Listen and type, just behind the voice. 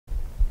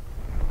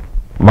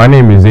My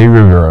name is Xavier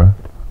Rivera.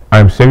 I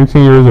am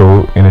 17 years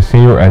old and a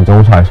senior at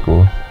Jones High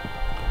School.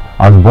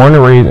 I was born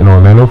and raised in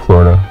Orlando,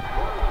 Florida.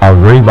 I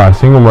was raised by a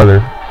single mother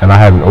and I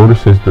have an older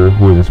sister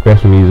who is a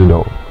special needs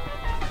adult.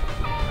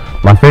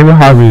 My favorite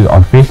hobbies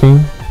are fishing,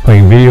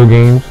 playing video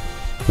games,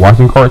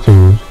 watching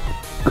cartoons,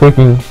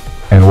 cooking,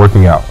 and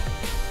working out.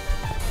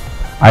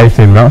 I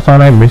attend Mount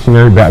Sinai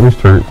Missionary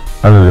Baptist Church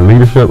under the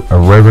leadership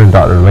of Reverend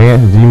Dr.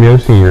 Lance G.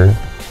 Mills Sr.,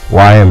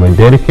 where I am a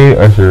dedicated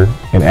usher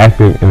and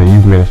active in the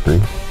youth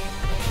ministry.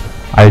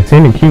 I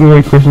attended Keaton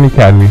Way Christian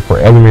Academy for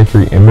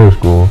elementary and middle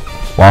school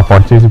while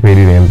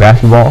participating in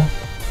basketball,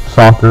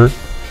 soccer,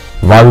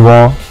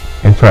 volleyball,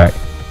 and track.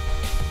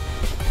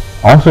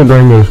 Also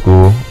during middle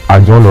school, I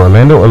joined the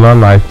Orlando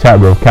Alumni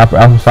chapter of Kappa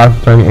Alpha Psi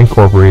Fraternity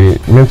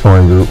Incorporated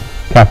mentoring group,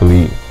 Kappa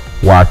League,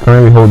 where I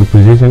currently hold the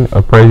position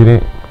of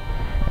president,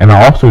 and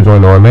I also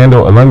joined the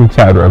Orlando Alumni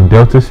chapter of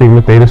Delta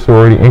Sigma Theta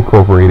Sorority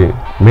Incorporated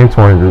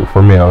mentoring group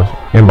for males,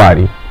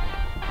 Embody.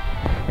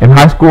 In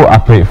high school, I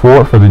played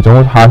forward for the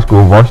Jones High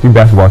School varsity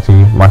basketball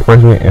team my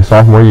freshman and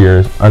sophomore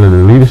years under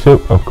the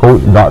leadership of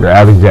Coach Dr.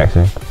 Alex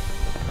Jackson.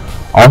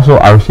 Also,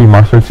 I received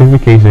my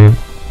certification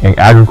in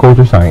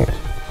agriculture science.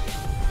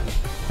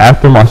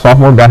 After my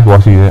sophomore basketball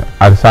season,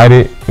 I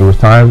decided it was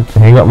time to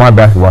hang up my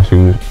basketball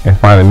shoes and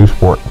find a new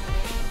sport.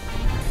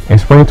 In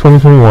spring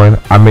 2021,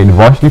 I made the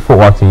varsity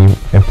football team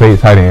and played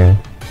tight end.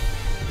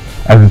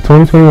 As the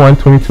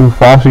 2021-22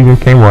 fall season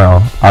came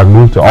around, I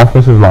moved to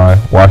offensive line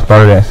where I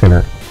started at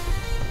center.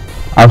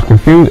 I was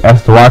confused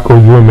as to why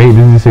Coach Drew made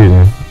this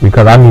decision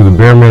because I knew the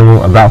bare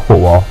minimum about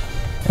football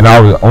and I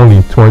was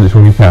only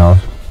 220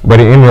 pounds, but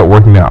it ended up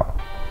working out.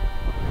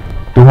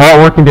 Through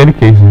hard work and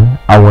dedication,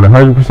 I won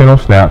 100% on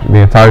snaps the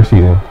entire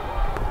season.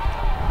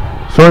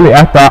 Shortly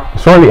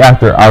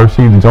after, I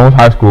received the Jones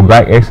High School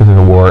Black Excellence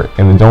Award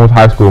and the Jones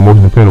High School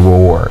Most Dependable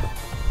Award.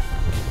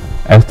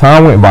 As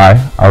time went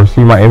by, I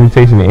received my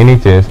invitation to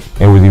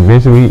NHS and was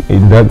eventually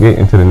inducted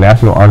into the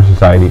National Honor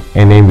Society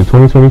and named the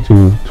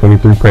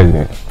 2022-23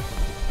 president.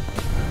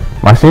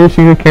 My senior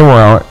season came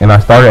around and I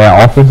started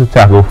at offensive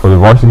tackle for the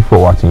varsity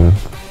football team.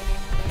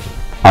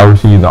 I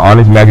received the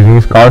Honors Magazine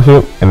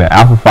Scholarship and the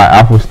Alpha Phi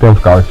Alpha STEM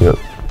Scholarship.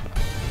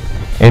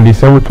 In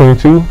December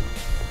 22,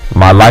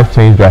 my life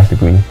changed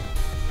drastically.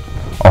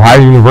 Ohio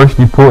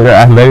University pulled their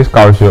athletic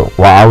scholarship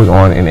while I was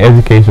on an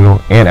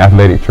educational and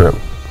athletic trip.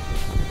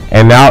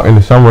 And now in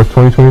the summer of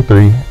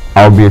 2023,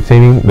 I will be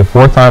attending the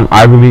 4-time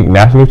Ivy League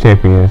National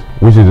Champions,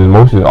 which is the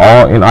most of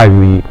all in Ivy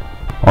League,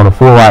 on a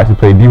full ride to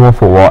play D1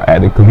 football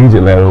at the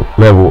collegiate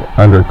level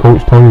under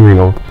Coach Tony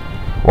Reno,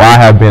 where I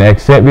have been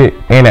accepted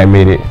and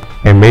admitted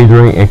and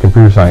majoring in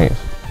computer science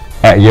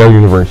at Yale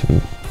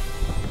University.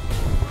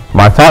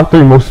 My top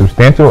 3 most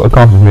substantial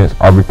accomplishments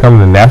are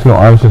becoming the National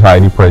Honor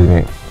Society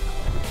president,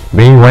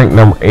 being ranked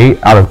number 8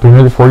 out of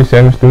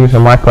 347 students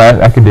in my class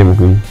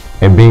academically,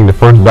 and being the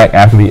first black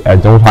athlete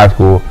at Jones High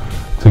School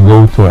to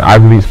go to an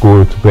Ivy League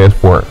school to play a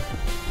sport.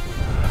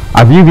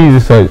 I view these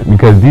as such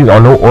because these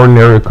are no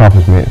ordinary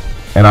accomplishments,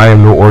 and I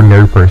am no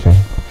ordinary person.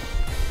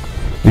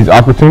 These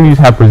opportunities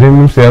have presented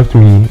themselves to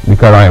me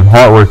because I am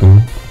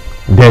hardworking,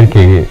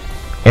 dedicated,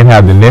 and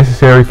have the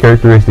necessary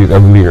characteristics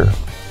of a leader.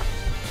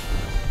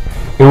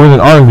 It was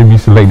an honor to be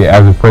selected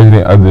as the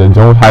president of the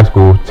Jones High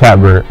School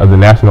chapter of the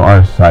National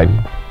Honor Society.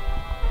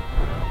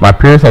 My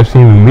peers have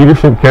seen the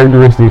leadership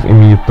characteristics in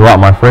me throughout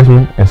my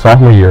freshman and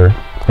sophomore year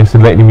and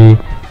selected me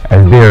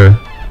as their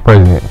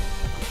president.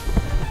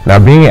 Now,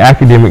 being an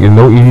academic is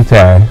no easy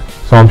task,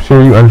 so I'm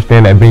sure you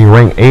understand that being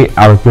ranked 8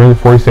 out of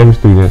 347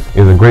 students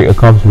is a great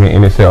accomplishment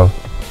in itself.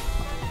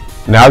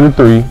 Now the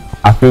 3,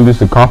 I feel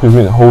this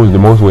accomplishment holds the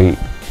most weight,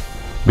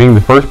 being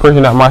the first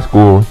person at my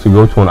school to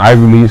go to an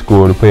Ivy League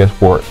school to play a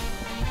sport.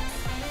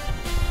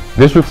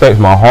 This reflects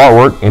my hard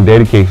work and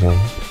dedication.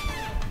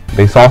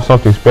 They saw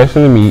something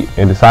special in me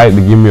and decided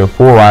to give me a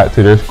full ride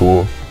to their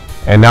school,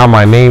 and now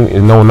my name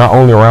is known not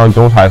only around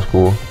Jones High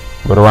School,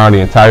 but around the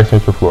entire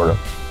Central Florida.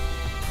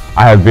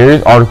 I have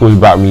various articles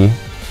about me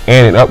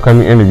and an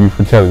upcoming interview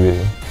for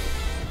television.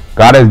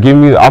 God has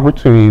given me the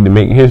opportunity to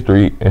make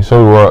history and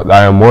show the world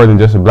that I am more than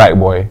just a black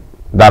boy,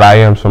 that I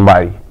am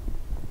somebody.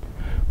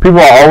 People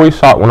are always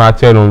shocked when I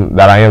tell them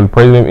that I am the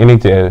president of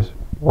NHS,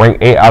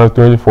 ranked 8 out of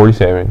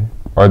 347,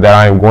 or that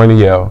I am going to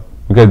Yale,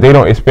 because they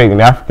don't expect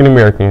an African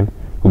American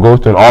who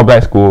goes to an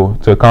all-black school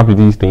to accomplish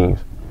these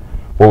things.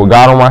 But with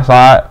God on my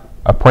side,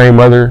 a praying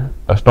mother,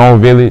 a strong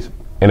village,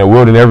 and a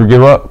will to never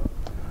give up,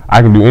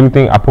 I can do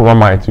anything I put my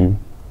mind to.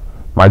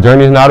 My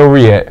journey is not over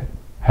yet.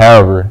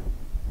 However,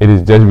 it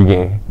is just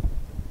beginning.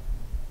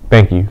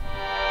 Thank you.